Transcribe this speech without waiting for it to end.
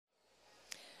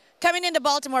Coming into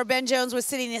Baltimore, Ben Jones was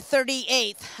sitting at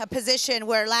 38th, a position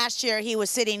where last year he was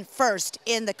sitting first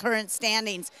in the current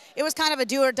standings. It was kind of a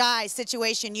do-or-die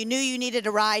situation. You knew you needed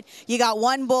a ride. You got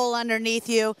one bull underneath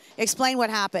you. Explain what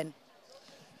happened.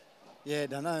 Yeah,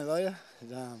 don't know, Leah.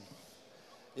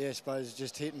 Yeah, I suppose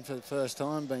just hitting for the first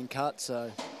time, being cut,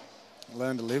 so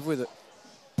learn to live with it.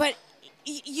 But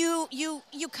you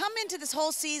come into this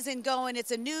whole season going,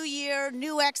 it's a new year,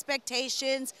 new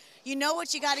expectations. You know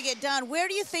what you got to get done. Where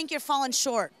do you think you're falling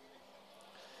short?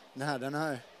 No, I don't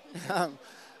know.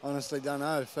 Honestly, don't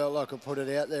know. Felt like I put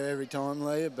it out there every time,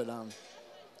 Leah, but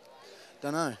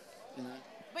don't know. You know.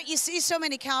 But you see so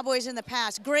many cowboys in the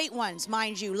past, great ones,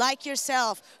 mind you, like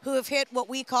yourself, who have hit what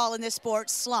we call in this sport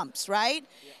slumps, right?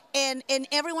 Yeah. And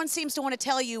everyone seems to want to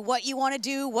tell you what you want to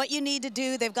do, what you need to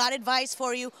do. They've got advice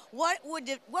for you. What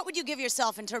would you give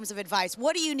yourself in terms of advice?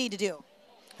 What do you need to do?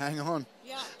 Hang on.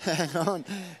 Yeah. Hang on.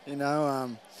 You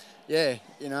know, yeah,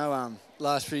 you know,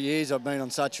 last few years I've been on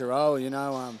such a roll, you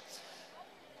know,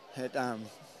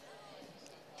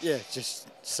 yeah, it just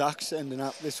sucks ending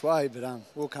up this way, but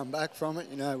we'll come back from it.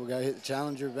 You know, we'll go hit the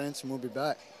Challenger events and we'll be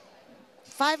back.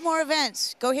 5 more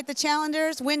events. Go hit the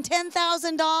Challengers, win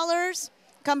 $10,000,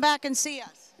 come back and see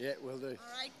us. Yeah, we'll do.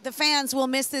 All right. The fans will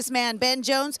miss this man, Ben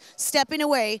Jones, stepping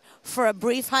away for a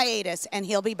brief hiatus, and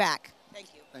he'll be back.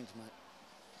 Thank you. Thanks, mate.